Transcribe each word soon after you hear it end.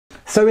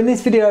So in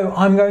this video,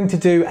 I'm going to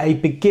do a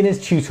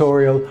beginner's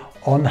tutorial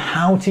on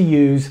how to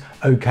use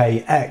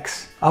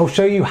OKX. I'll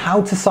show you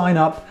how to sign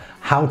up,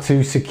 how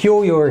to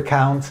secure your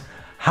account,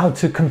 how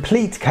to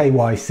complete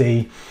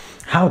KYC,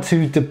 how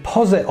to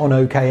deposit on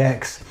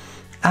OKX,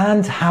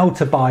 and how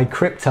to buy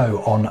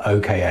crypto on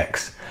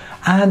OKX,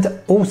 and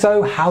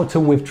also how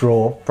to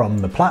withdraw from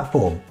the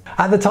platform.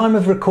 At the time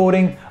of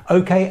recording,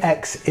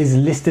 OKX is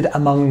listed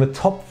among the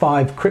top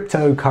 5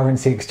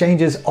 cryptocurrency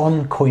exchanges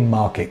on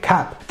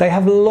CoinMarketCap. They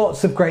have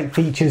lots of great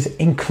features,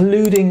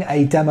 including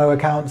a demo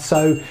account,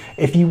 so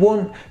if you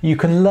want, you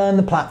can learn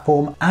the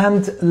platform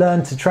and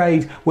learn to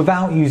trade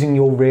without using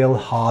your real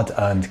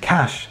hard-earned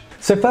cash.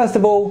 So first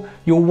of all,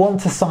 you'll want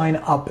to sign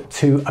up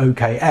to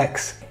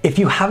OKX. If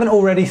you haven't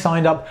already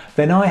signed up,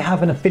 then I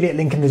have an affiliate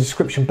link in the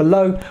description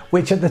below,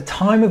 which at the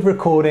time of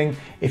recording,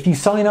 if you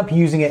sign up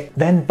using it,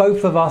 then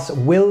both of us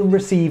will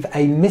receive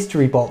a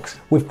mystery box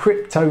with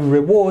crypto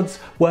rewards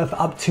worth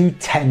up to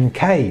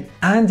 10K.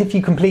 And if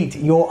you complete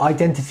your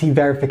identity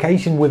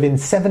verification within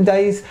 7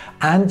 days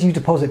and you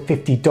deposit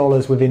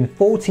 $50 within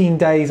 14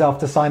 days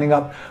after signing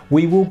up,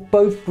 we will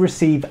both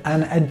receive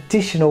an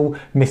additional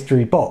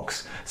mystery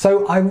box.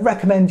 So I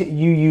recommend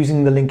you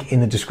using the link in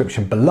the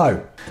description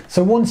below.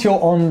 So once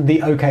you're on the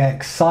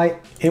OKX site,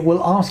 it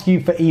will ask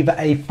you for either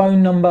a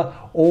phone number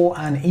or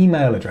an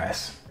email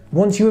address.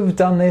 Once you have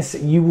done this,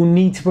 you will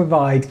need to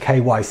provide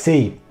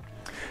KYC.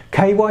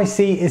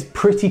 KYC is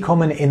pretty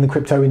common in the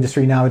crypto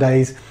industry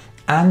nowadays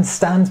and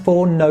stands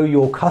for Know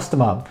Your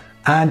Customer.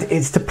 And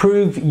it's to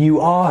prove you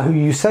are who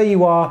you say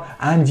you are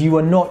and you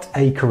are not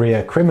a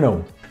career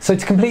criminal. So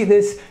to complete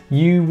this,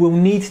 you will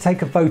need to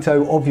take a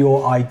photo of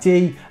your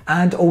ID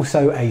and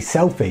also a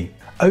selfie.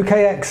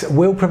 OKX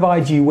will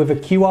provide you with a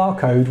QR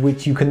code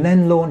which you can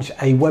then launch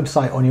a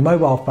website on your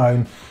mobile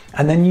phone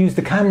and then use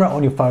the camera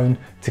on your phone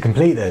to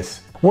complete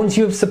this. Once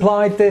you have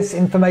supplied this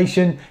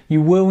information,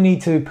 you will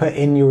need to put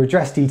in your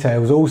address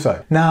details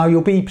also. Now,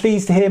 you'll be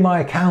pleased to hear my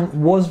account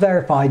was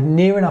verified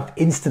near enough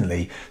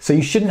instantly, so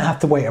you shouldn't have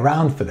to wait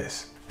around for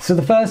this. So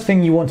the first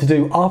thing you want to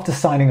do after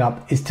signing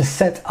up is to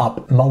set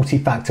up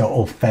multi-factor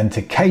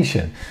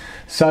authentication.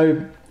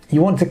 So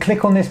you want to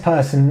click on this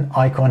person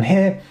icon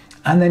here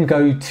and then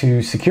go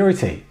to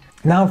security.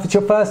 Now, if it's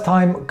your first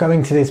time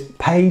going to this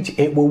page,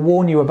 it will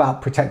warn you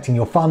about protecting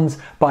your funds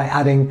by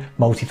adding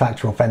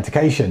multi-factor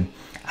authentication.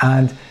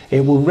 And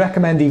it will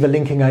recommend either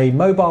linking a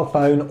mobile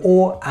phone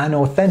or an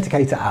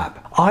authenticator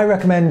app. I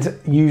recommend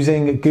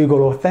using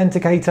Google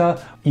Authenticator.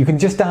 You can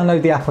just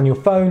download the app on your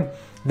phone.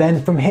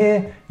 Then from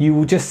here, you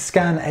will just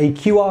scan a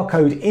QR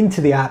code into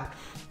the app,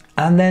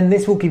 and then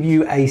this will give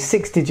you a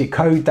 6-digit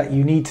code that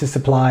you need to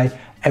supply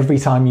every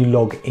time you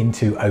log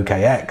into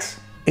OKX.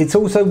 It's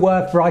also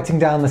worth writing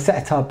down the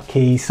setup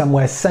key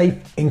somewhere safe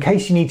in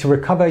case you need to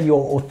recover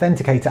your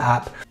authenticator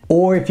app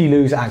or if you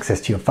lose access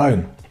to your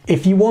phone.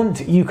 If you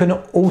want, you can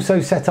also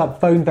set up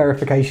phone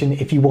verification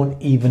if you want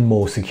even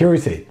more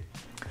security.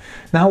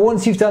 Now,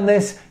 once you've done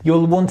this,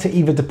 you'll want to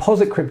either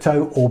deposit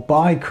crypto or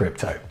buy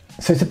crypto.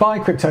 So to buy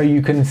crypto,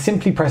 you can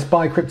simply press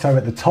buy crypto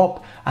at the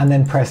top and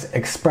then press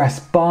express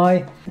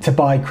buy to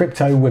buy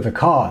crypto with a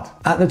card.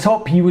 At the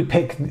top, you would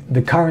pick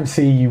the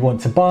currency you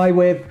want to buy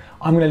with.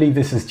 I'm going to leave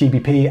this as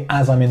GBP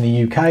as I'm in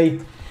the UK,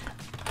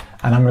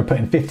 and I'm going to put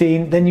in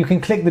 15. Then you can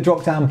click the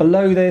drop down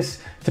below this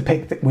to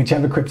pick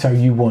whichever crypto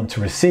you want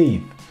to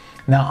receive.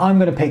 Now I'm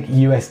going to pick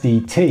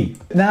USDT.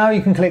 Now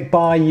you can click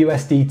buy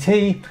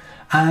USDT,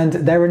 and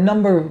there are a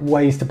number of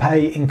ways to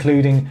pay,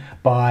 including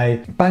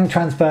by bank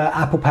transfer,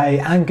 Apple Pay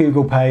and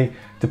Google Pay,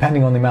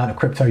 depending on the amount of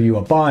crypto you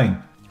are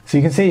buying. So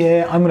you can see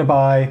here, I'm going to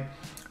buy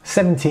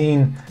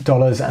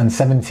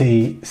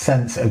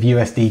 $17.70 of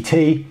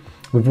USDT,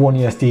 with 1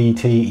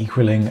 USDT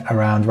equaling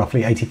around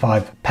roughly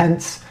 85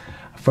 pence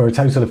for a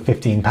total of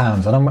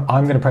 £15. And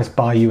I'm going to press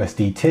buy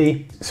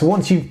USDT. So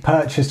once you've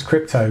purchased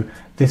crypto,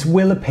 this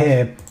will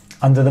appear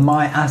under the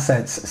My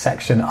Assets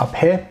section up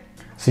here.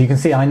 So you can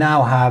see I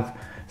now have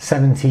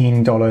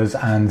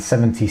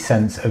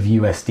 $17.70 of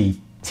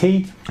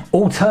USDT.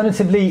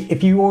 Alternatively,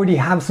 if you already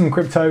have some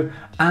crypto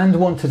and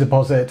want to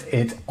deposit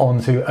it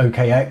onto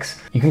OKX,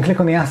 you can click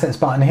on the assets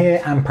button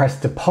here and press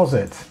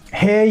deposit.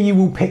 Here you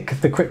will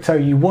pick the crypto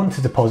you want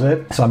to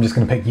deposit. So I'm just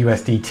going to pick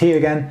USDT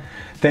again.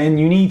 Then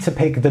you need to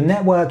pick the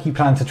network you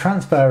plan to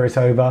transfer it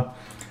over.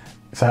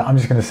 So I'm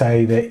just going to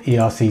say the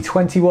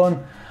ERC21.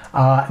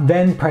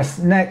 Then press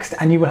next,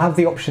 and you will have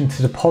the option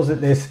to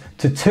deposit this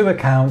to 2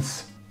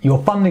 accounts,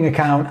 your funding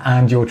account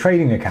and your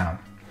trading account.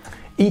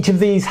 Each of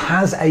these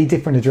has a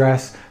different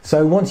address,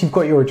 so once you've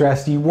got your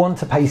address, you want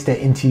to paste it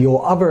into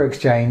your other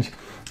exchange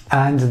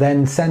and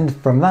then send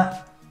from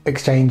that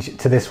exchange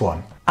to this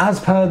one. As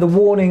per the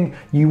warning,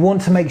 you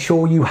want to make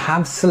sure you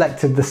have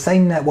selected the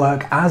same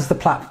network as the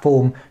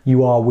platform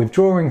you are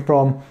withdrawing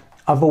from,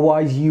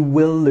 otherwise you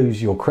will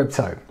lose your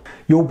crypto.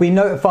 You'll be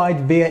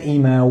notified via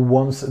email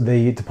once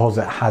the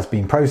deposit has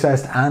been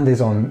processed and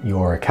is on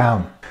your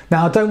account.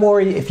 Now, don't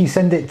worry if you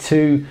send it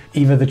to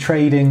either the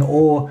trading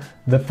or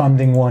the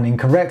funding one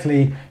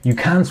incorrectly. You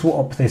can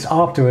swap this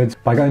afterwards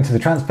by going to the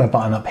transfer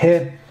button up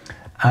here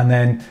and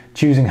then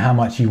choosing how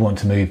much you want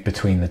to move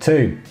between the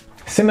two.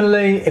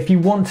 Similarly, if you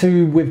want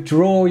to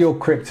withdraw your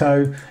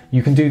crypto,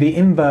 you can do the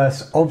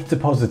inverse of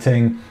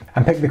depositing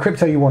and pick the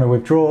crypto you want to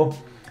withdraw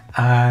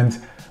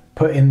and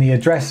put in the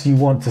address you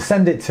want to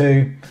send it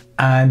to,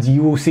 and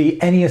you will see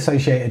any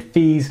associated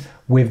fees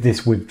with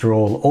this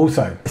withdrawal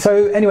also.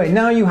 So anyway,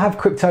 now you have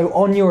crypto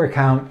on your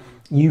account,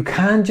 you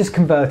can just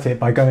convert it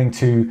by going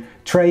to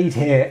trade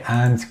here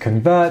and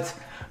convert,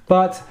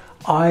 but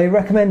I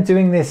recommend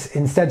doing this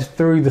instead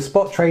through the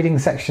spot trading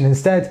section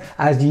instead,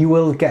 as you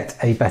will get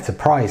a better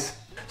price.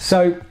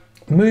 So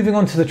moving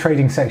on to the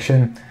trading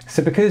section.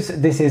 So because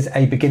this is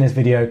a beginner's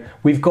video,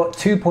 we've got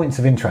 2 points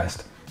of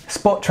interest: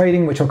 spot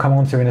trading, which I'll come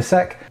on to in a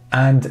sec,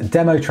 and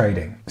demo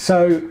trading.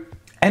 So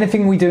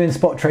anything we do in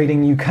spot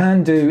trading, you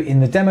can do in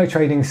the demo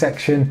trading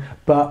section,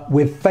 but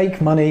with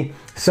fake money.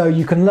 So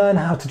you can learn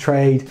how to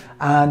trade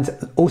and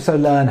also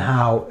learn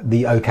how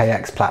the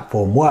OKX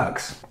platform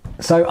works.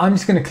 So I'm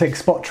just going to click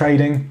spot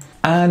trading,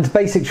 and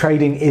basic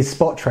trading is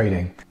spot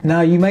trading.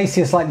 Now you may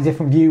see a slightly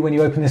different view when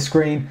you open this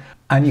screen,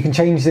 and you can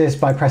change this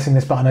by pressing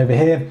this button over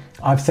here.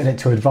 I've set it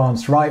to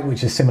advanced right,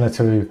 which is similar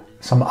to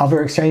some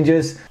other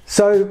exchanges.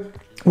 So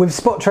with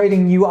spot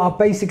trading, you are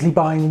basically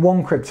buying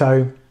one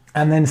crypto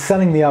and then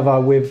selling the other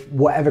with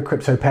whatever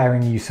crypto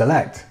pairing you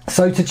select.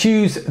 So to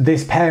choose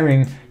this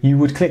pairing, you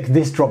would click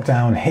this drop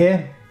down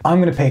here.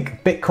 I'm going to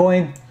pick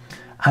Bitcoin,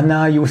 and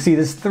now you'll see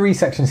there's 3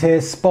 sections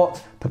here: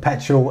 spot,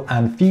 perpetual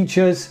and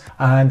futures.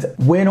 And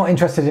we're not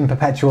interested in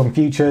perpetual and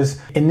futures.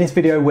 In this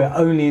video, we're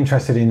only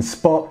interested in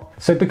spot.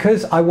 So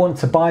because I want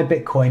to buy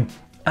Bitcoin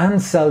and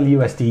sell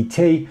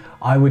USDT,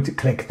 I would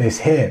click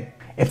this here.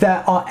 If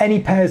there are any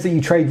pairs that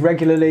you trade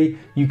regularly,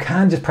 you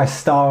can just press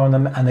star on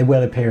them and they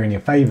will appear in your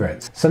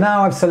favorites. So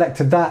now I've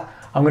selected that,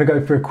 I'm going to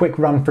go through a quick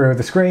run through of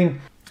the screen.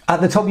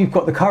 At the top, you've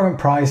got the current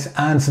price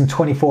and some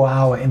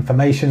 24-hour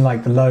information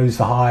like the lows,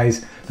 the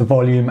highs, the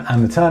volume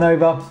and the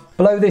turnover.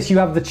 Below this, you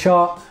have the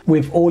chart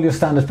with all your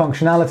standard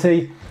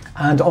functionality.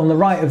 And on the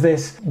right of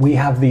this, we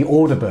have the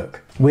order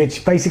book,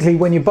 which basically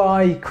when you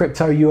buy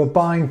crypto, you are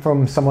buying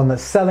from someone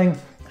that's selling.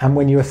 And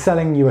when you are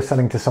selling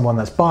to someone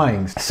that's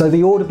buying. So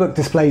the order book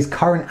displays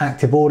current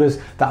active orders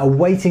that are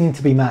waiting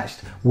to be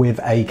matched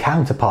with a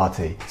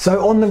counterparty.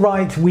 So on the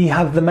right, we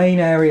have the main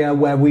area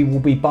where we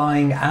will be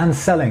buying and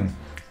selling.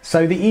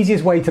 So the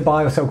easiest way to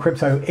buy or sell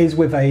crypto is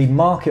with a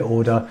market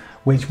order,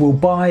 which will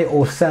buy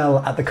or sell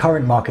at the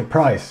current market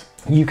price.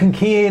 You can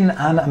key in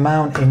an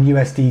amount in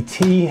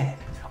USDT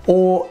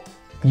or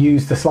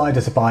use the slider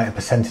to buy a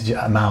percentage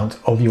amount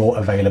of your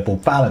available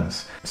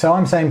balance. So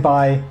I'm saying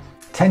buy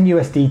 10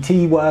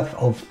 USDT worth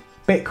of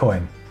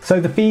Bitcoin. So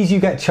the fees you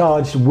get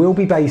charged will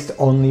be based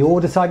on the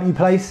order type you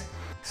place.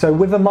 So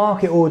with a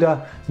market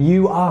order,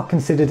 you are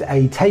considered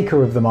a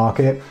taker of the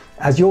market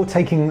as you're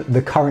taking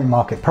the current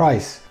market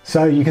price.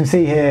 So you can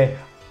see here,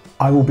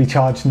 I will be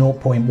charged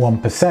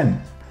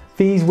 0.1%.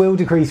 Fees will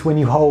decrease when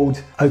you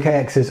hold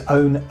OKX's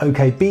own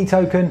OKB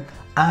token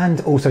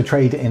and also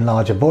trade in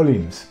larger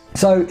volumes.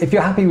 So if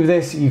you're happy with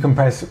this, you can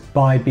press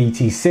buy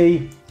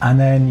BTC, and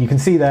then you can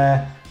see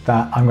there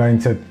that I'm going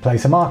to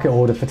place a market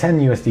order for 10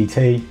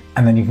 USDT,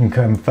 and then you can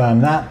confirm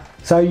that.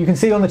 So you can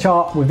see on the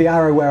chart with the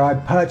arrow where I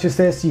purchased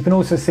this. You can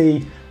also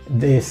see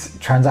this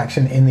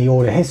transaction in the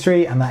order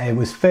history and that it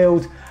was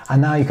filled.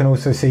 And now you can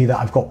also see that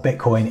I've got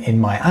Bitcoin in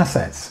my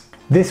assets.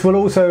 This will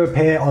also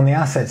appear on the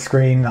assets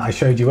screen that I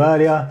showed you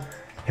earlier.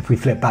 If we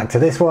flip back to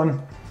this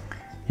one,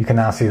 you can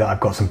now see that I've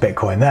got some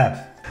Bitcoin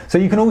there. So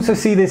you can also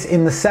see this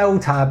in the sell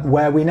tab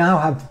where we now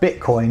have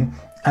Bitcoin.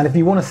 And if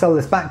you want to sell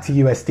this back to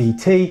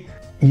USDT,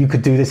 you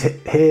could do this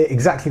here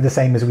exactly the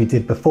same as we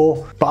did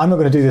before, but I'm not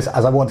going to do this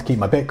as I want to keep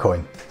my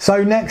Bitcoin.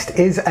 So next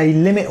is a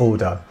limit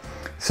order.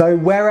 So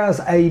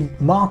whereas a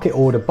market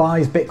order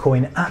buys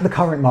Bitcoin at the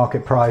current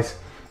market price,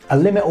 a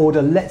limit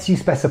order lets you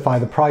specify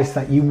the price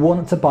that you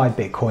want to buy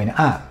Bitcoin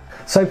at.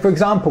 So for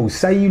example,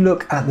 say you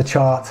look at the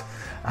chart,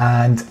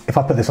 and if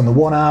I put this on the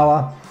 1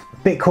 hour,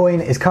 Bitcoin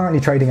is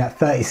currently trading at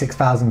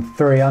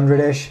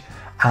 36,300-ish,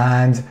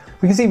 and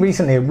we can see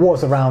recently it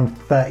was around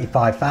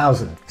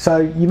 35,000. So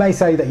you may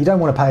say that you don't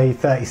want to pay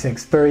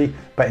 36.3,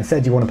 but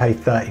instead you want to pay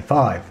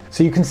 35.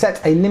 So you can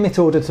set a limit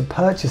order to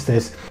purchase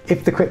this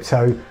if the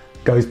crypto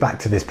goes back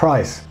to this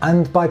price.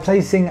 And by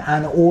placing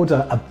an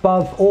order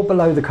above or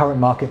below the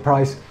current market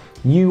price,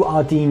 you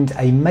are deemed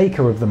a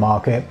maker of the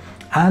market,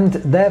 and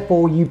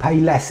therefore you pay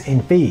less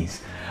in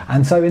fees.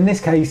 And so in this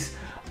case,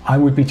 I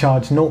would be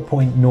charged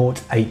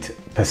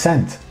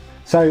 0.08%.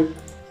 So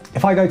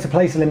if I go to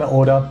place a limit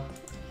order,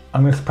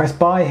 I'm going to press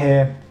buy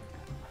here,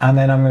 and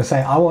then I'm going to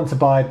say I want to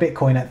buy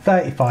Bitcoin at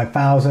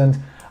 35,000,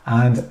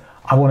 and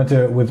I want to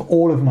do it with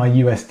all of my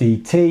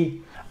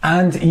USDT.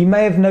 And you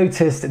may have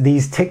noticed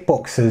these tick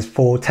boxes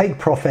for take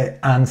profit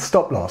and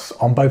stop loss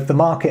on both the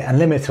market and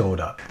limit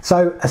order.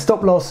 So a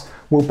stop loss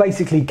will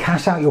basically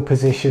cash out your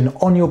position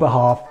on your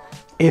behalf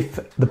if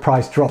the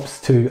price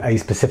drops to a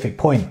specific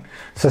point.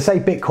 So say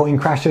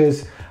Bitcoin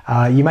crashes,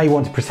 you may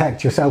want to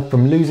protect yourself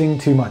from losing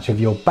too much of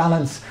your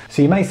balance.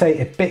 So you may say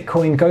if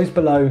Bitcoin goes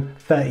below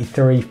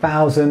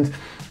 33,000,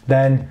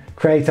 then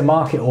create a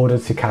market order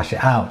to cash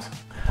it out.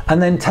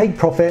 And then Take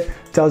Profit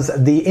does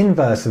the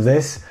inverse of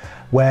this,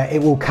 where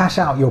it will cash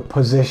out your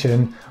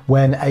position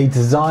when a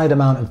desired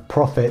amount of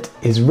profit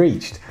is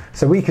reached.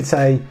 So we could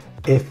say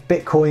if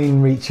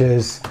Bitcoin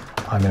reaches,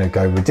 I'm going to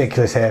go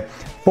ridiculous here,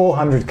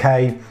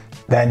 400k,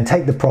 then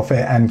take the profit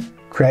and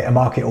create a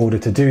market order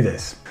to do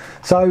this.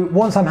 So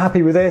once I'm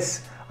happy with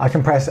this, I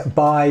can press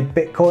buy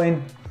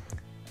Bitcoin,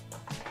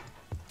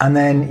 and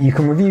then you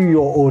can review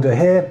your order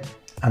here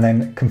and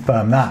then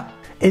confirm that.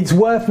 It's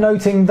worth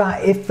noting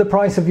that if the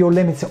price of your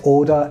limit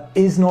order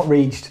is not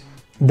reached,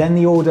 then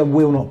the order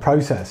will not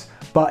process,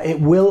 but it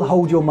will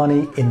hold your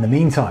money in the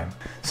meantime.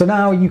 So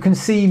now you can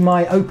see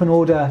my open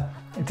order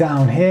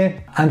down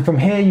here, and from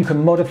here you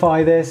can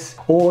modify this,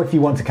 or if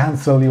you want to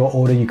cancel your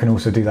order, you can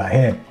also do that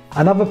here.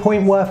 Another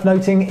point worth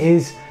noting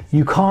is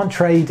you can't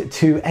trade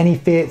to any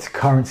fiat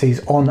currencies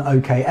on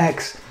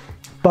OKX,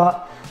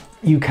 but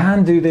you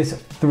can do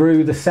this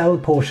through the sell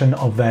portion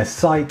of their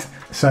site.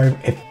 So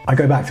if I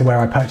go back to where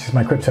I purchased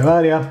my crypto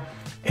earlier,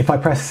 if I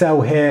press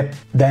sell here,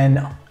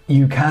 then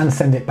you can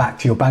send it back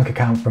to your bank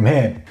account from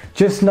here.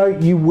 Just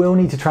note you will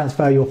need to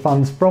transfer your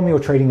funds from your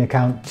trading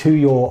account to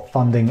your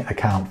funding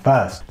account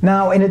first.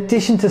 Now, in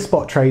addition to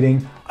spot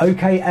trading,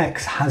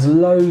 OKX has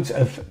loads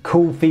of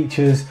cool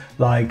features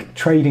like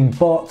trading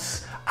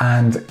bots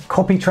and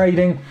copy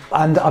trading,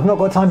 and I've not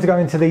got time to go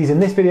into these in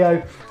this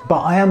video,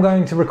 but I am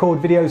going to record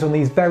videos on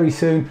these very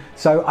soon,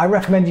 so I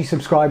recommend you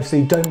subscribe so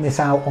you don't miss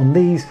out on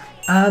these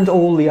and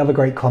all the other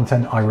great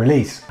content I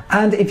release.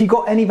 And if you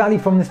got any value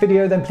from this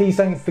video, then please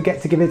don't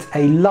forget to give it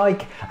a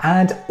like.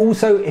 And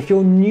also, if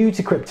you're new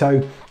to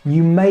crypto,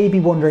 you may be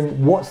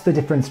wondering what's the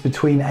difference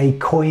between a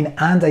coin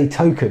and a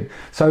token.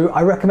 So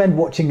I recommend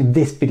watching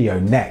this video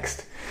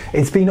next.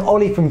 It's been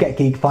Ollie from Get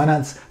Geek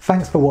Finance.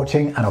 Thanks for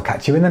watching, and I'll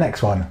catch you in the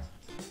next one.